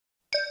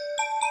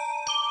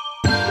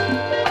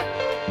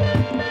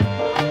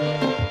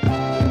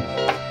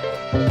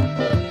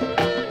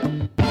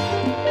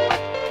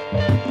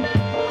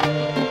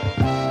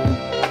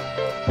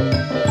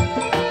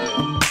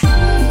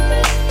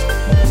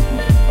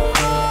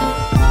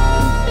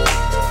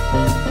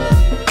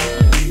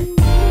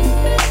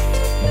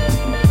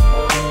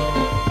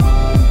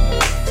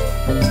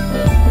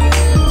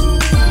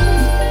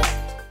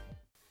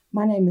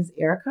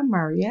Erica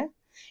Murray,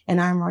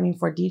 and I'm running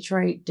for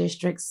Detroit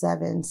District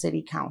 7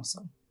 City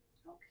Council.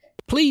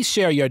 Please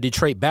share your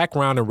Detroit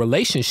background and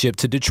relationship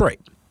to Detroit,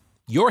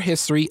 your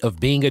history of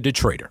being a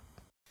Detroiter.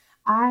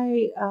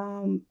 I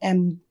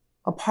am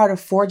a part of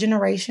 4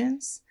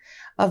 generations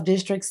of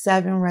District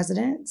 7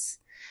 residents.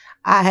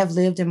 I have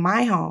lived in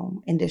my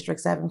home in District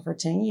 7 for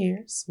 10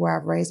 years, where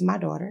I've raised my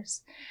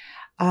daughters.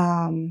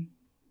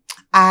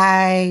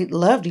 I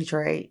love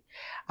Detroit.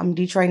 I'm a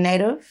Detroit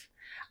native.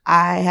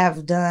 I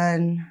have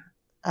done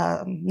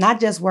not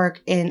just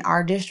work in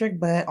our district,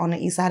 but on the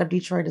east side of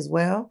Detroit as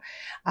well,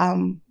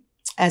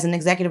 as an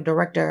executive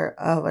director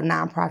of a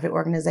nonprofit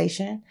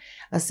organization,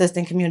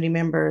 assisting community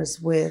members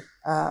with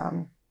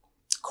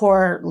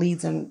core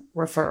leads and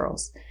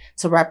referrals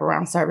to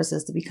wraparound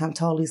services to become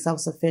totally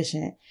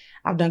self-sufficient.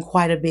 I've done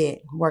quite a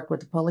bit, worked with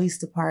the police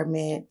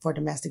department for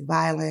domestic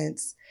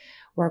violence,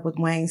 worked with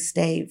Wayne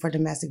State for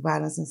domestic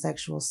violence and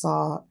sexual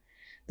assault,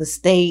 the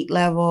state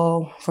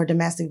level for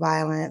domestic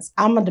violence.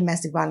 I'm a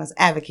domestic violence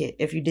advocate,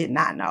 if you did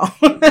not know.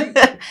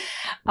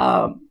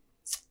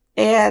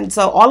 And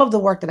so all of the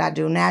work that I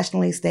do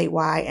nationally,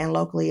 statewide, and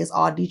locally is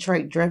all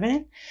Detroit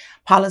driven,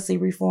 policy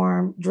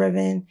reform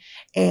driven,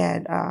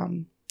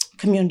 and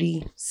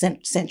community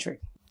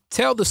centric.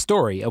 Tell the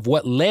story of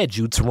what led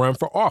you to run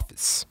for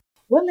office.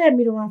 What led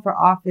me to run for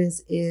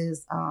office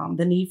is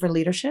the need for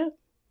leadership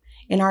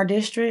in our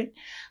district.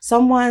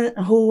 Someone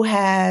who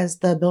has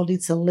the ability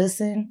to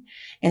listen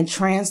and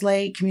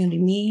translate community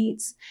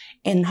needs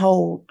and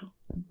hold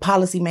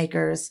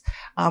policymakers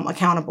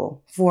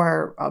accountable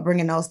for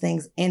bringing those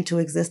things into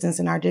existence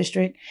in our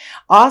district.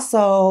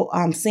 Also,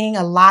 seeing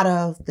a lot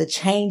of the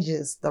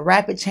changes, the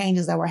rapid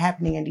changes that were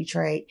happening in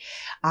Detroit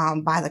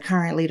by the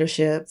current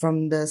leadership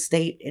from the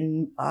state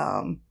and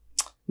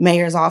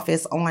mayor's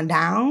office on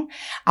down.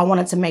 I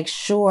wanted to make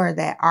sure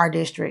that our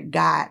district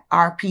got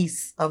our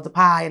piece of the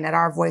pie and that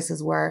our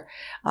voices were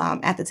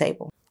at the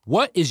table.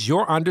 What is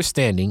your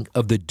understanding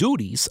of the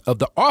duties of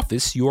the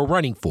office you are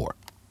running for?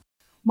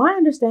 My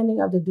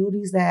understanding of the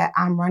duties that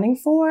I'm running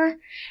for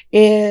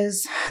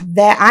is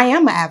that I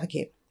am an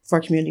advocate for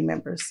community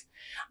members.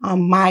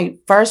 My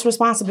first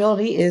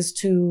responsibility is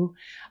to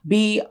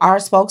be our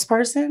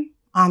spokesperson,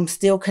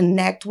 still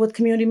connect with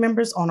community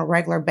members on a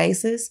regular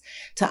basis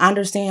to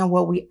understand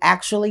what we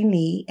actually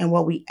need and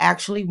what we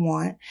actually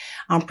want,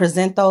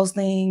 present those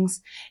things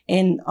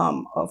in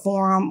a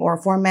forum or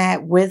a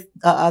format with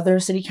other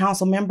city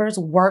council members,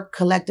 work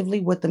collectively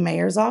with the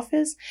mayor's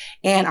office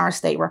and our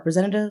state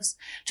representatives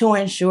to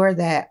ensure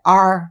that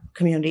our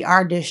community,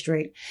 our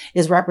district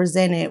is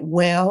represented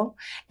well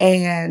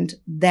and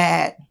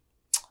that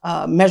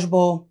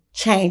measurable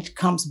change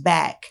comes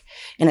back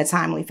in a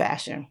timely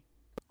fashion.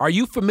 Are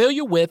you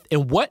familiar with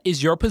and what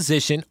is your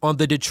position on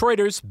the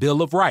Detroiters'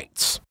 Bill of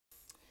Rights?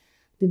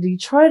 The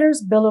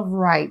Detroiters' Bill of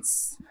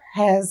Rights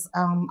has,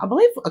 I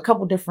believe, a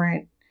couple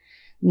different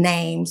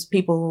names.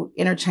 People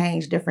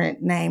interchange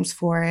different names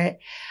for it.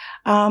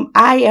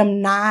 I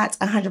am not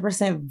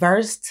 100%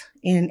 versed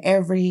in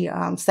every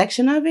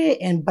section of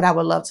it, but I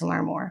would love to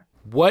learn more.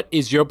 What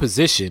is your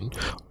position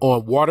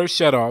on water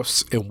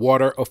shutoffs and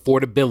water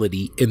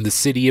affordability in the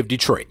city of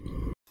Detroit?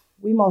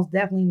 We most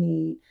definitely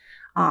need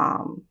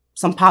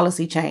some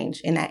policy change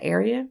in that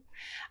area.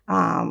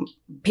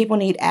 People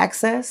need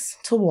access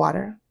to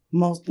water,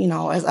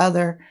 as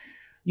other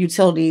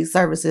utility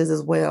services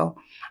as well.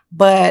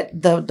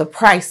 But the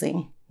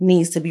pricing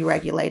needs to be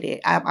regulated.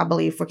 I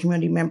believe for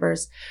community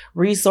members,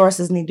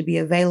 resources need to be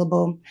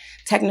available.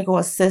 Technical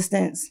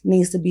assistance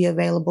needs to be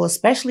available,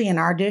 especially in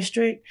our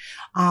district,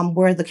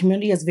 where the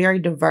community is very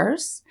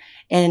diverse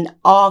and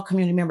all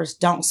community members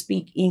don't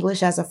speak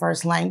English as a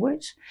first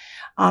language.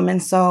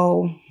 And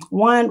so,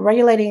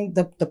 regulating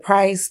the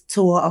price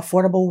to an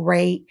affordable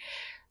rate,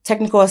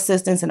 technical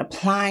assistance, and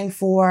applying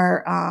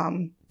for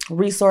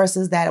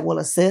resources that will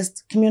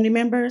assist community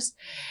members,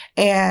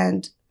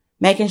 and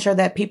making sure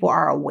that people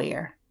are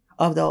aware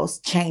of those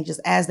changes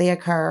as they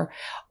occur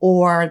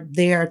or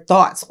their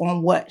thoughts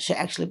on what should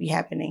actually be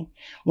happening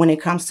when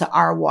it comes to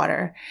our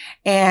water,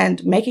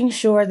 and making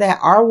sure that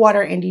our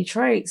water in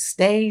Detroit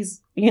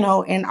stays,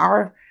 in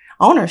our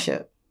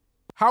ownership.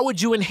 How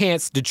would you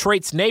enhance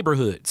Detroit's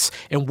neighborhoods,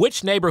 and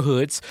which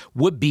neighborhoods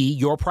would be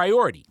your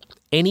priority?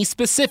 Any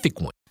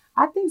specific one?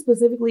 I think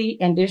specifically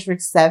in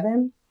District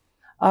 7,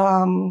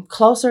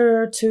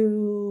 closer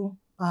to,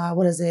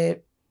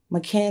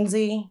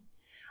 McKenzie,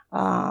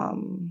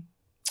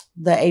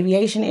 the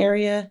aviation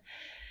area,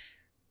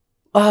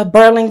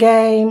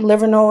 Burlingame,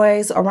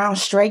 Livernois, around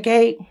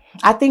Straightgate.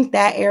 I think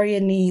that area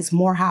needs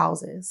more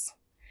houses.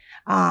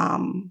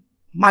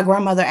 My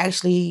grandmother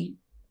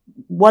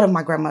one of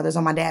my grandmothers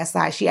on my dad's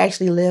side, she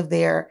actually lived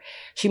there.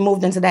 She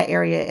moved into that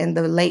area in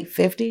the late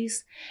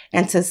 50s.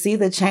 And to see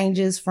the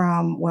changes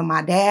from when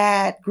my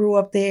dad grew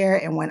up there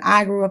and when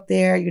I grew up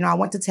there, I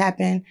went to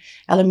Tappan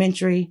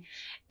Elementary,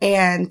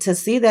 and to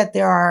see that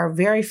there are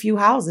very few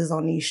houses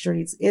on these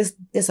streets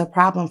is a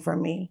problem for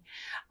me.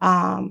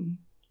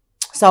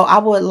 So I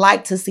would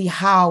like to see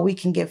how we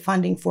can get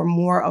funding for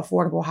more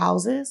affordable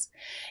houses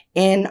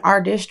in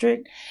our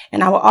district.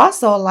 And I would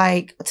also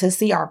like to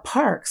see our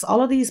parks,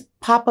 all of these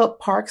pop-up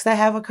parks that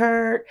have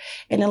occurred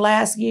in the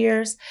last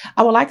years.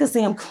 I would like to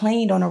see them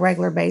cleaned on a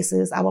regular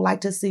basis. I would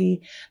like to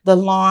see the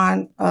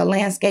lawn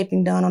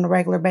landscaping done on a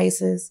regular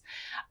basis.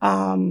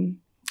 And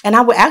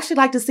I would actually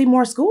like to see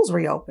more schools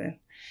reopen.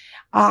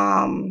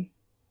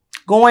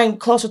 Going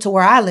closer to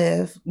where I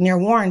live, near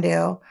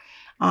Warrendale,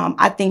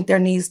 I think there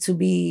needs to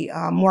be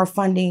more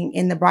funding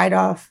in the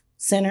Breithoff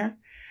Center,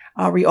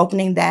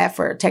 reopening that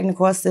for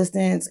technical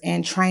assistance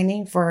and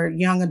training for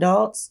young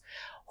adults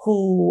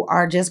who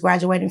are just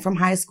graduating from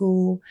high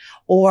school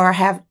or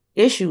have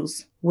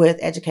issues with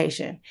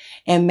education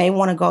and may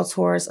want to go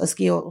towards a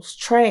skills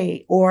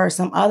trade or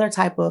some other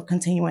type of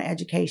continuing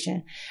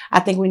education. I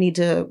think we need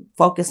to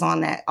focus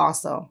on that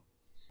also.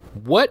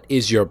 What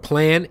is your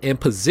plan and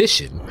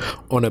position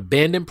on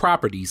abandoned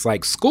properties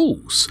like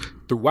schools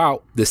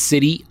throughout the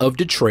city of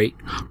Detroit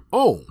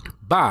owned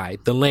by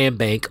the Land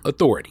Bank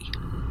Authority?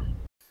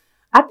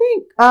 I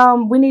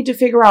think we need to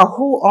figure out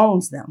who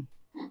owns them.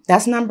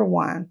 That's number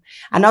one.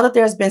 I know that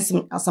there's been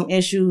some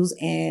issues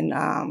in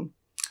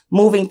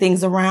moving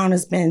things around.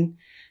 Has been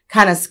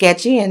kind of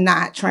sketchy and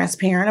not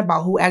transparent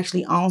about who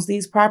actually owns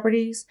these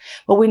properties.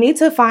 But we need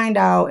to find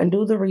out and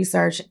do the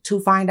research to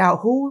find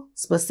out who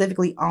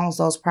specifically owns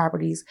those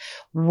properties,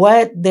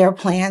 what their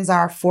plans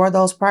are for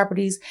those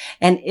properties,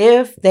 and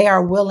if they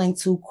are willing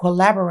to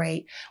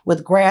collaborate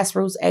with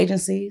grassroots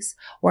agencies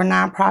or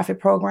nonprofit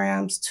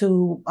programs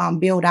to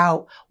build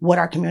out what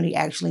our community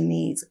actually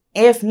needs.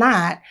 If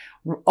not,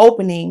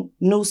 opening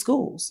new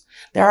schools.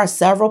 There are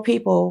several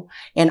people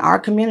in our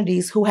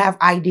communities who have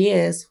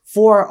ideas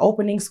for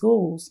opening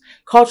schools,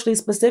 culturally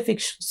specific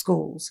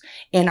schools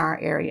in our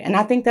area. And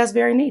I think that's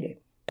very needed.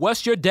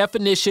 What's your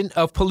definition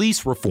of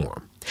police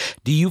reform?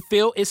 Do you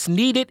feel it's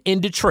needed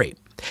in Detroit?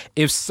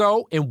 If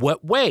so, in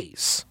what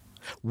ways?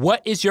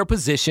 What is your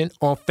position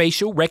on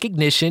facial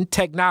recognition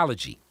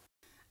technology?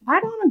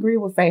 I don't agree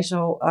with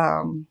facial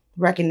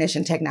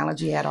recognition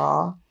technology at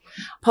all.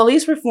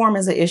 Police reform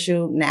is an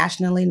issue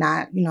nationally,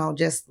 not,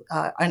 just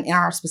in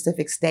our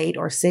specific state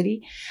or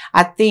city.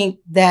 I think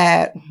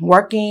that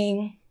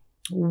working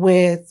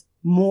with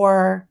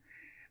more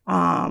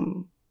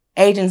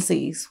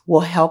agencies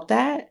will help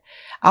that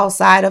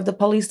outside of the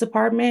police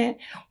department,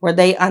 where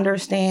they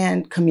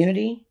understand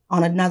community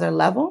on another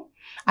level.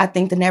 I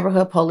think the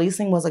neighborhood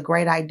policing was a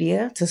great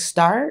idea to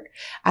start.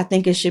 I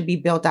think it should be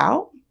built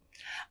out.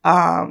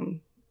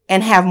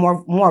 And have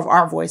more of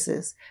our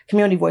voices,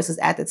 community voices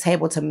at the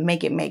table to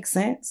make it make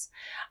sense.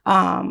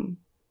 I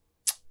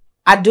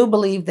do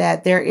believe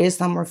that there is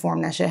some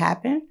reform that should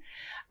happen,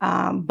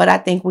 but I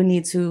think we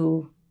need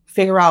to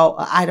figure out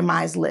an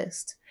itemized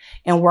list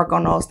and work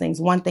on those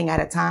things one thing at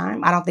a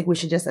time. I don't think we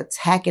should just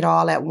attack it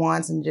all at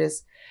once and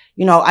just,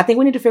 I think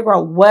we need to figure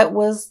out what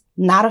was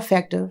not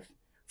effective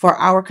for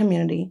our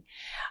community.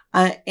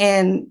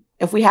 And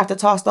if we have to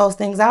toss those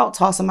things out,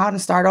 toss them out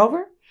and start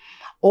over,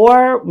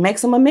 or make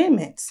some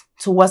amendments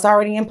to what's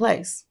already in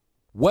place.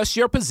 What's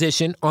your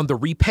position on the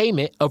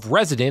repayment of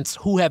residents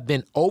who have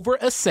been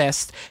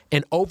overassessed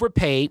and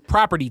overpaid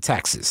property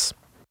taxes?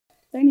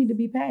 They need to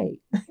be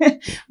paid.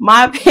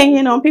 My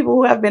opinion on people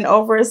who have been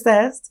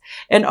overassessed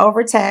and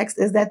overtaxed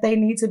is that they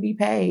need to be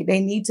paid. They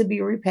need to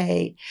be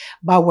repaid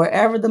by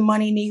wherever the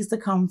money needs to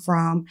come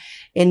from.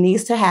 It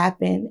needs to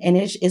happen, and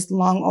it's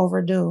long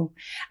overdue.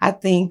 I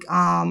think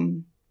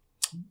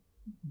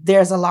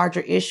there's a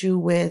larger issue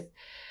with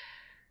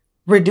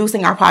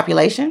reducing our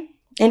population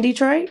in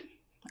Detroit.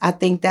 I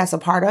think that's a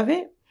part of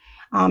it.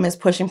 It's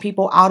pushing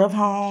people out of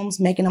homes,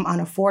 making them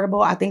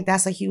unaffordable. I think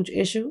that's a huge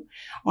issue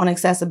on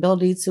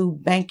accessibility to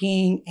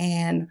banking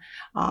and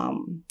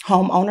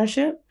home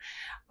ownership.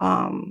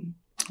 Being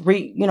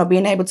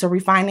able to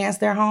refinance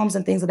their homes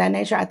and things of that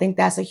nature. I think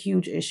that's a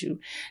huge issue,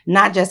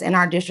 not just in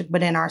our district,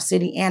 but in our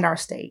city and our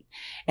state.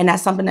 And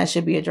that's something that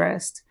should be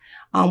addressed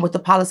with the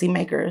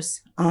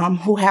policymakers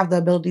who have the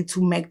ability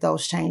to make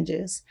those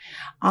changes.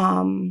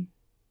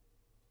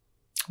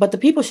 But the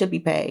people should be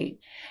paid.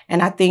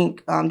 And I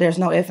think there's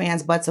no ifs,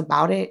 ands, buts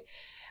about it.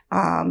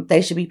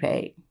 They should be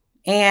paid.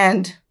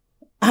 And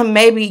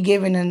maybe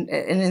given an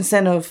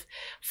incentive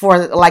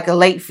for like a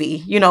late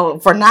fee,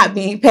 for not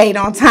being paid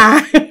on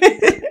time.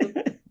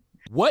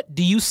 What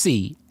do you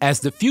see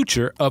as the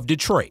future of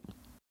Detroit?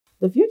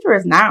 The future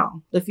is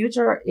now. The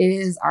future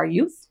is our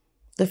youth.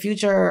 The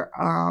future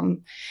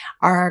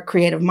are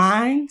creative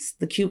minds.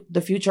 The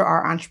future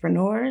are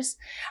entrepreneurs,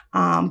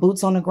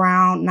 boots on the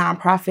ground,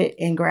 nonprofit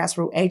and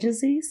grassroots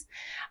agencies.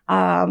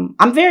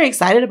 I'm very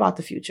excited about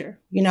the future,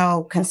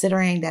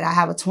 considering that I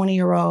have a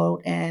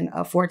 20-year-old and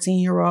a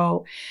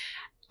 14-year-old.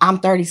 I'm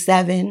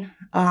 37.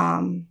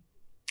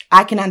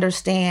 I can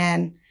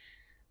understand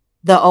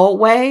the old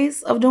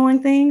ways of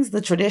doing things,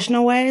 the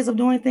traditional ways of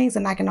doing things,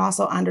 and I can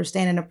also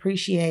understand and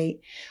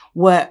appreciate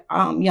what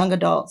young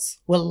adults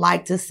would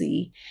like to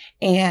see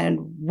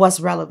and what's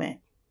relevant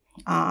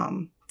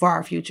for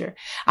our future.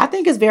 I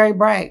think it's very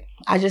bright.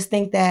 I just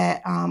think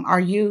that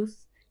our youth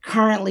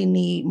currently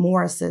need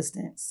more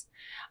assistance.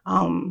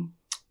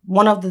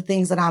 one of the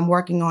things that I'm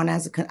working on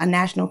as a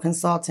national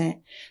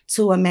consultant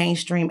to a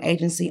mainstream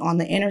agency on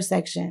the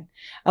intersection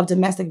of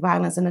domestic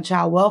violence and the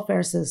child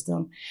welfare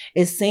system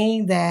is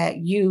seeing that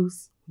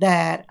youth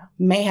that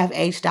may have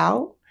aged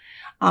out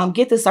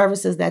get the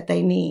services that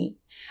they need,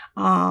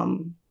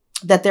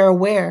 that they're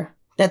aware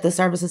that the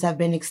services have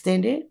been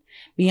extended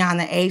beyond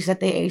the age that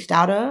they aged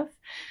out of.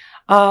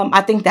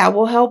 I think that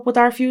will help with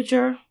our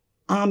future.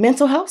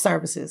 Mental health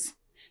services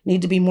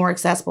need to be more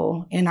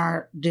accessible in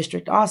our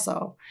district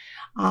also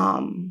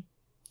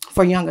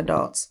for young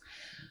adults.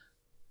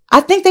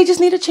 I think they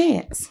just need a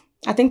chance.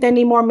 I think they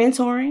need more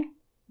mentoring,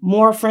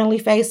 more friendly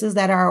faces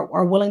that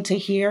are willing to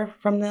hear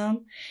from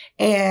them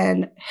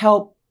and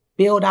help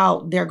build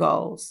out their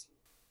goals.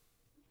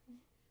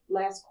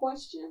 Last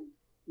question.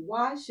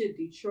 Why should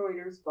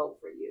Detroiters vote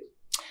for you?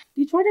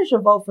 Detroiters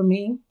should vote for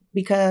me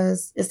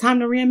because it's time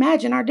to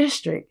reimagine our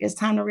district. It's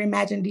time to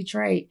reimagine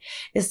Detroit.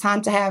 It's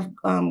time to have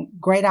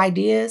great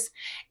ideas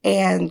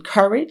and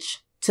courage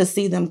to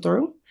see them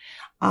through.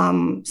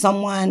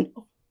 Someone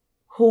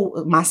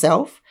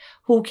myself,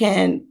 who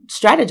can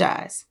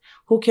strategize,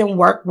 who can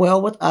work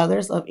well with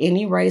others of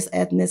any race,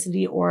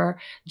 ethnicity, or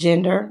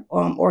gender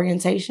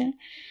orientation.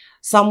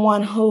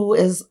 Someone who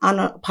is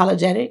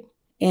unapologetic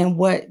in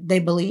what they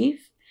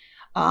believe,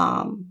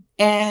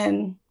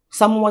 and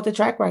someone with a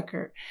track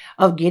record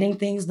of getting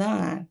things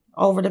done.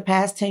 Over the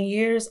past 10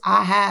 years,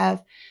 I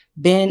have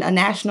been a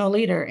national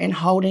leader in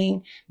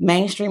holding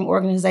mainstream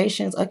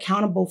organizations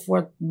accountable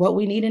for what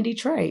we need in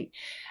Detroit.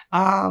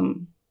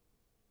 And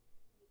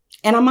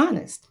I'm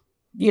honest.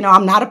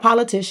 I'm not a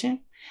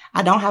politician.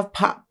 I don't have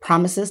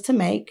promises to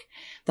make.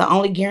 The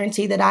only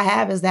guarantee that I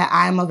have is that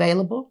I am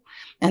available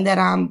and that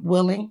I'm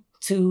willing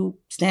to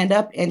stand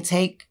up and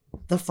take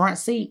the front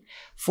seat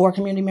for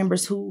community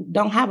members who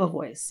don't have a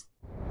voice.